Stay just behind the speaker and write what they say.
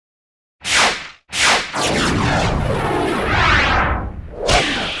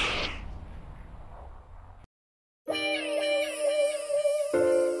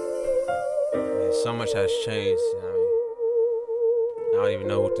so much has changed, you know what I mean? I don't even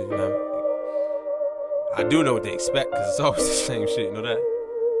know what to, you know what I mean? I do know what they expect, because it's always the same shit, you know that?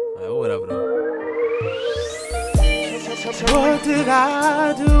 Like, whatever though. What did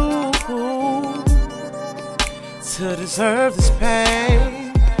I do to deserve this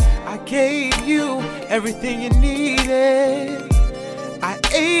pain? I gave you everything you needed. I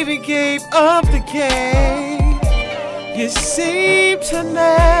even gave up the game. You seem to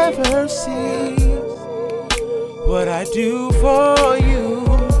never see what I do for you.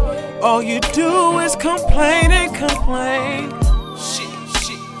 All you do is complain and complain,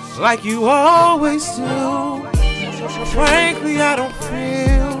 like you always do. Frankly, I don't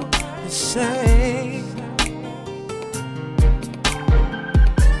feel the same.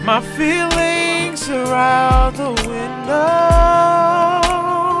 My feelings are out the window,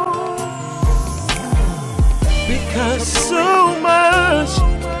 because so much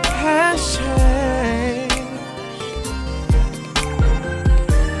has changed.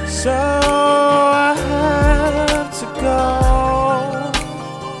 So I have to go.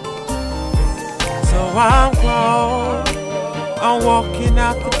 So I'm gone, I'm walking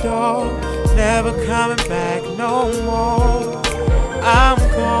out the door, never coming back no more. I'm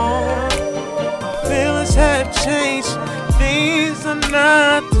gone, my feelings have changed, things are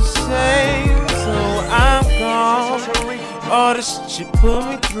not the same. So I'm gone, all the shit you put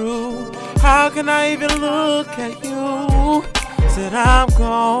me through, how can I even look at you? Said I'm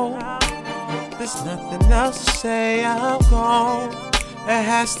gone, there's nothing else to say. I'm gone, it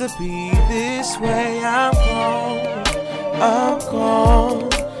has to be this way. I'm gone, I'm gone,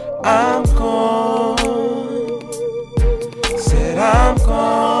 I'm gone. Said I'm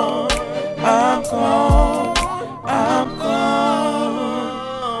gone, I'm gone, I'm gone.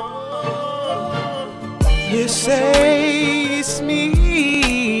 You say it's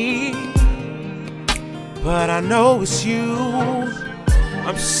me, but I know it's you.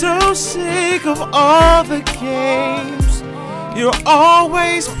 I'm so sick of all the games you're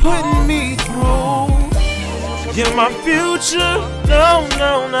always putting me through. You're my future, no,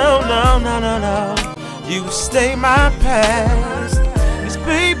 no, no, no, no, no, no. You stay my past, 'cause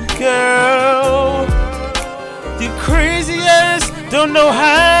baby girl, you crazy ass don't know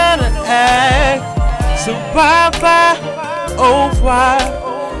how to act. So bye-bye, oh why,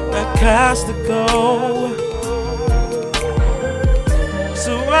 I got to go.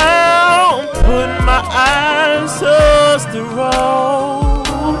 So I'm putting my eyes on the road.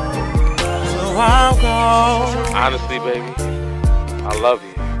 So I'm gone. Honestly, baby, I love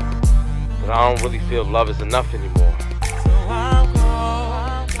you, but I don't really feel love is enough anymore.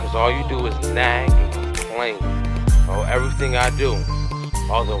 Cause all you do is nag and complain about everything I do,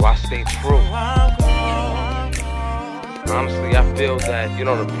 although I stay true. Honestly, I feel that you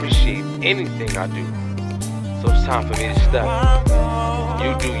don't appreciate anything I do, so it's time for me to step.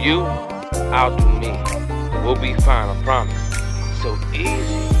 You do you, I'll do me. We'll be fine, I promise. So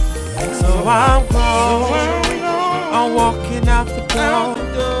easy. So I'm gone, I'm walking out the door,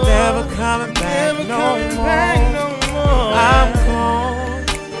 never coming back no more. I'm gone,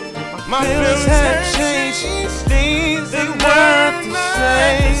 my feelings have changed, things are not the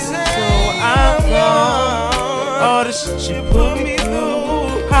same. So I'm gone, all the shit you put me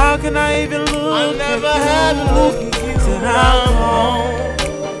through, how can I even look at you? Said I'm gone,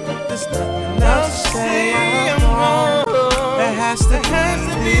 there's nothing else to say. I'm gone, it has to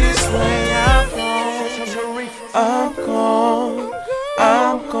be this way. I'm gone,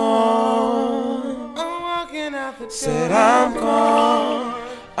 I'm gone, I'm walking out the door. Said I'm gone.